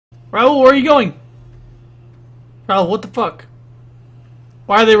Raul, where are you going? Raul, what the fuck?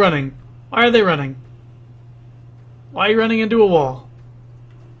 Why are they running? Why are they running? Why are you running into a wall?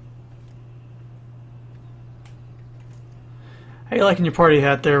 How you liking your party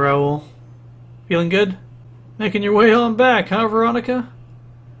hat there, Raul? Feeling good? Making your way on back, huh, Veronica?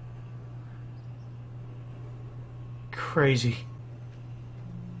 Crazy.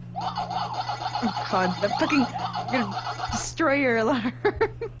 Oh god, I'm fucking gonna destroy your alarm.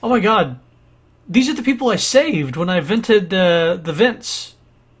 Oh my god. These are the people I saved when I vented the vents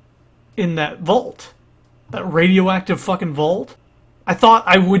in that vault. That radioactive fucking vault. I thought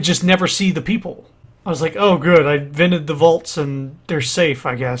I would just never see the people. I was like, oh good, I vented the vaults and they're safe,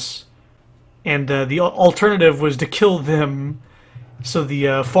 I guess. And the alternative was to kill them so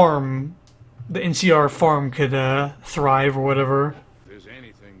the farm, the NCR farm could thrive or whatever. If there's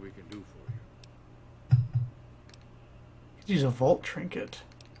anything we can do for you. Could use a vault trinket.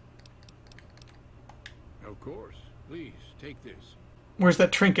 Of course. Please, take this. Where's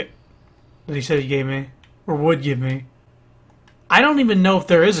that trinket that he said he gave me? Or would give me? I don't even know if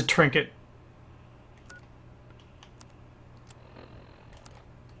there is a trinket.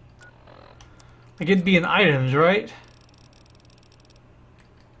 Like it'd be in items, right?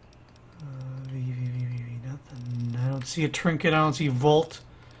 Nothing. I don't see a trinket. I don't see vault.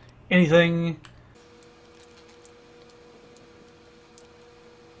 Anything.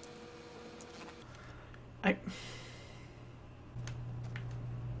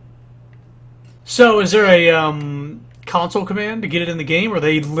 So, is there a console command to get it in the game, or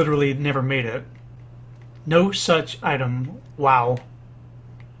they literally never made it? No such item. Wow.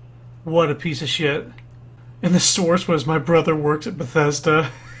 What a piece of shit. And the source was my brother works at Bethesda,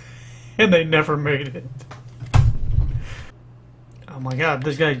 and they never made it. Oh my god,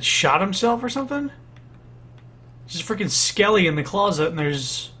 this guy shot himself or something? There's a freaking skelly in the closet, and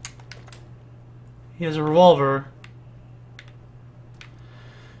there's... He has a revolver.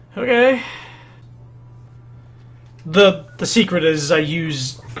 Okay. The secret is I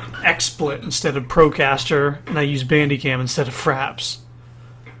use XSplit instead of Procaster, and I use Bandicam instead of Fraps.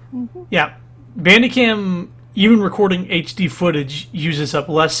 Yeah, Bandicam, even recording HD footage, uses up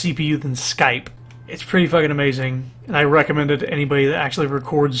less CPU than Skype. It's pretty fucking amazing, and I recommend it to anybody that actually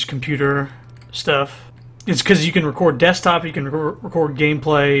records computer stuff. It's because you can record desktop, you can record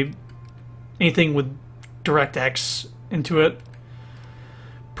gameplay, anything with DirectX into it.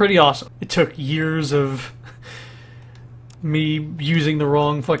 Pretty awesome. It took years of me using the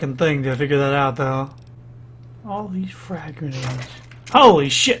wrong fucking thing to figure that out, though. All these frag grenades. Holy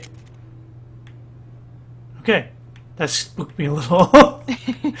shit! Okay, that spooked me a little.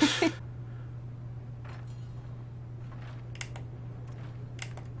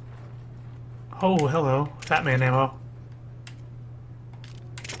 Oh, hello. Fat man ammo.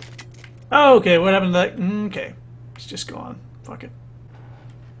 Oh, okay, what happened to that? Okay, it's just gone. Fuck it.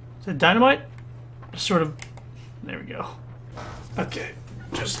 Is it dynamite? Just sort of... There we go. Okay,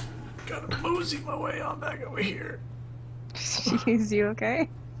 just gotta mosey my way on back over here. Jeez, you okay?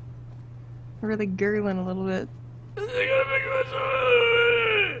 I'm really gurgling a little bit.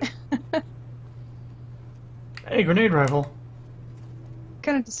 Hey, grenade rifle.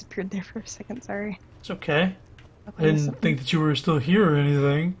 Kind of disappeared there for a second, sorry. It's okay. I didn't think that you were still here or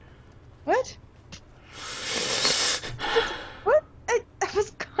anything. What? What? I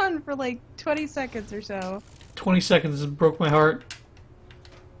was gone for like 20 seconds or so. 20 seconds broke my heart.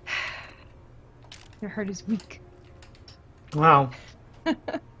 Your heart is weak. Wow.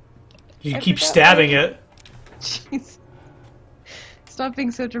 You keep stabbing it. Jeez. Stop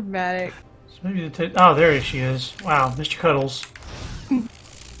being so dramatic. So maybe oh, there she is. Wow, Mr. Cuddles.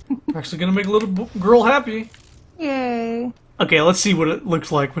 Actually gonna make a little girl happy. Yay. Okay, let's see what it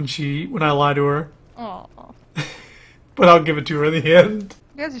looks like when I lie to her. Aw. But I'll give it to her in the end.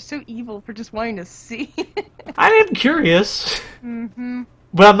 You guys are so evil for just wanting to see. I am curious. Mm-hmm.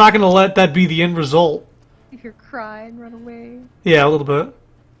 But I'm not gonna let that be the end result. You hear cry and run away. Yeah, a little bit.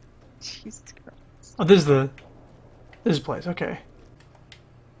 Jesus Christ. Oh, this is the place, okay.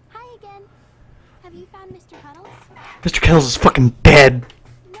 Hi again. Have you found Mr. Cuddles? Mr. Cuddles is fucking dead.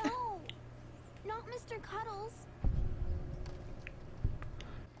 No, not Mr. Cuddles.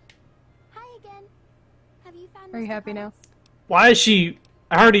 Hi again. Have you found Are you Mr. happy now? Cuddles? Why is she...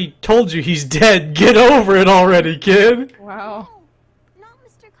 I already told you he's dead. Get over it already, kid. Wow. No, not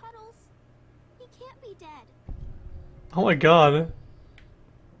Mr. Cuddles. He can't be dead. Oh my god.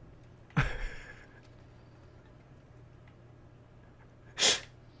 Oh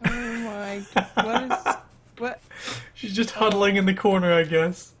my... What is... What? She's just huddling in the corner, I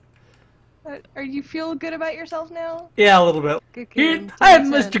guess. Are you feel good about yourself now? Yeah, a little bit. Good Here, kid. I have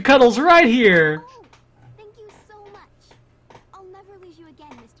 10. Mr. Cuddles right here. Oh, thank you so much. I'll never lose you again,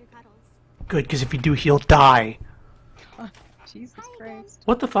 Mr. Cuddles. Good, because if you do, he'll die. Jesus Hi again. Christ.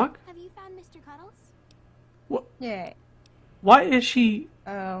 What the fuck? Have you found Mr. Cuddles? Yay. Why is she...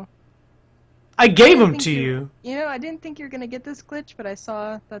 Oh. I gave I him think to you- you. You know, I didn't think you were gonna get this glitch, but I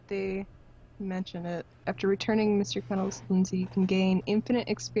saw that they mentioned it. After returning Mr. Cuddles, Lindsay, you can gain infinite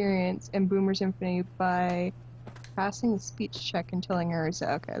experience in Boomer's Infinity by passing the speech check and telling her,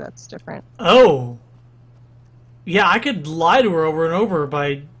 okay, that's different. Oh. Yeah, I could lie to her over and over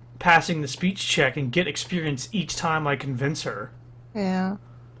by passing the speech check and get experience each time I convince her. Yeah.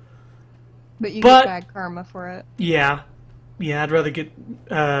 But you But- get bad karma for it. Yeah. Yeah, I'd rather get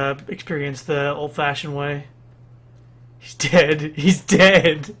experience the old-fashioned way. He's dead. He's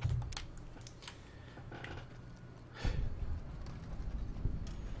dead.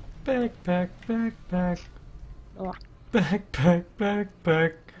 Backpack, backpack. Ugh. Backpack,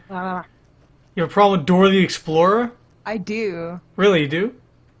 backpack. Ah, You have a problem with Dora the Explorer? I do. Really, you do?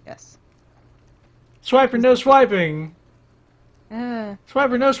 Yes. Swiper, no swiping. Ah,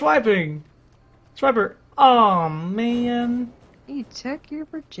 Swiper, no swiping. Swiper. Oh man. you took your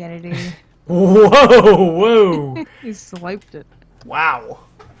virginity. Whoa, whoa. You swiped it. Wow.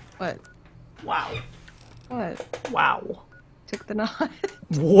 What? Wow. What? Wow. Took the knot.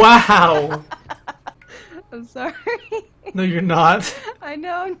 Wow. I'm sorry. No, you're not. I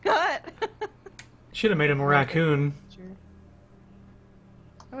know I'm not. Should have made him a raccoon. Sure.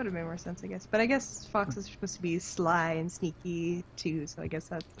 That would have made more sense, I guess. But I guess foxes are supposed to be sly and sneaky too, so I guess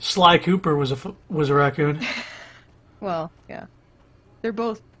that's... Sly Cooper was a raccoon. Well, yeah. They're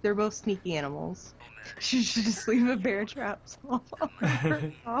both sneaky animals. You should just leave a bear traps all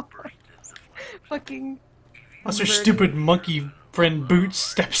over ours. Fucking... Unless your murder. stupid monkey friend Boots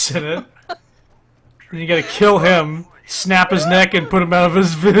steps in it. Then you gotta kill him, snap his neck, and put him out of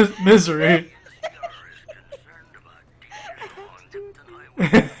his misery.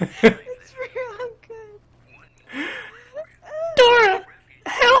 It's real good. Dora,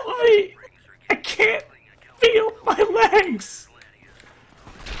 help me! I can't feel my legs!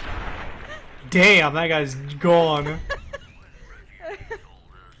 Damn, that guy's gone.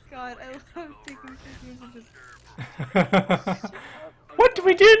 God, I love taking pictures of just... What do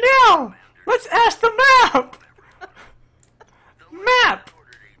we do now? Let's ask the map! Map!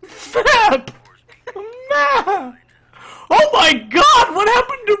 Map! Map! Oh my god, what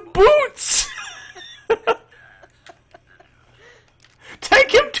happened to Boots?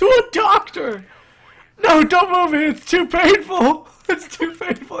 Take him to a doctor! No, don't move me, it's too painful! It's too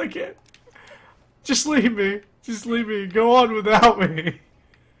painful, I can't. Just leave me. Just leave me. Go on without me.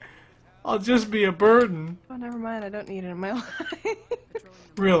 I'll just be a burden. Oh, never mind, I don't need it in my life.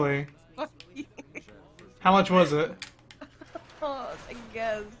 Really? Fuck you. How much was it? Oh, I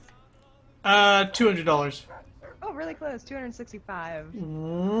guess. $200. Oh, really close, 265.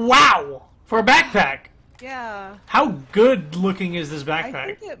 Wow! For a backpack! Yeah. How good looking is this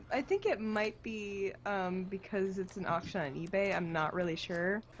backpack? I think it might be because it's an auction on eBay. I'm not really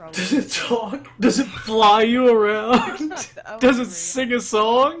sure. Probably. Does it talk? Does it fly you around? That Does would it be- sing a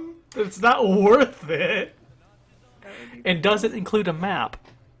song? It's not worth it. that would be- And does it include a map?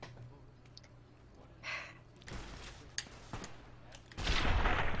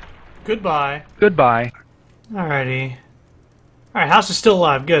 Goodbye. Goodbye. Alrighty. Alright, house is still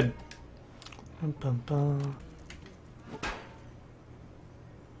alive. Good. Bum, bum, bum.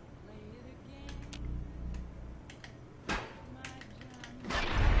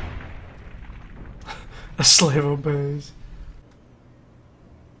 A slave obeys.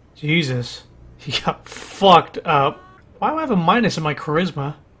 Jesus. He got fucked up. Why do I have a minus in my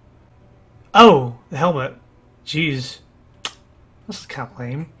charisma? Oh, the helmet. Jeez. This is kind of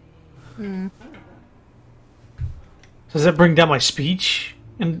lame. Hmm. Does that bring down my speech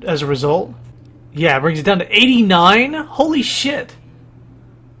and as a result? Yeah, it brings it down to 89? Holy shit!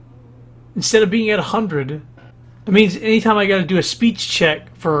 Instead of being at 100. That means anytime I gotta do a speech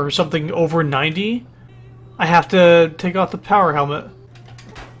check for something over 90, I have to take off the power helmet.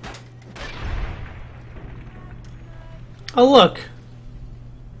 Oh look!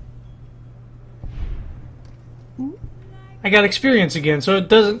 I got experience again, so it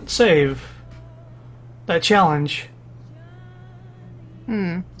doesn't save that challenge.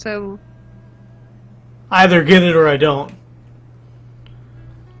 So, I either get it or I don't.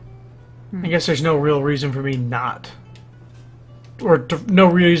 I guess there's no real reason for me not, or no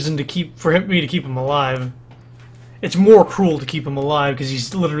reason to me to keep him alive. It's more cruel to keep him alive because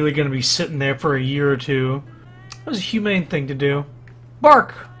he's literally going to be sitting there for a year or two. That was a humane thing to do.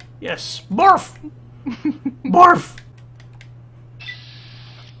 Bark, Yes. Barf! Barf!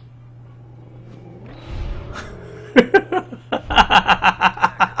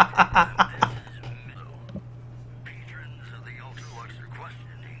 Patrons of the Ultralux are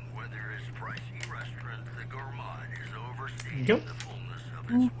questioning whether his pricey restaurant, the Gourmand, is overseeing Yep. the fullness of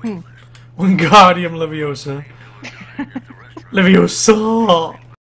its waitlist. Wingardium Leviosa. At the restaurant, Leviosa!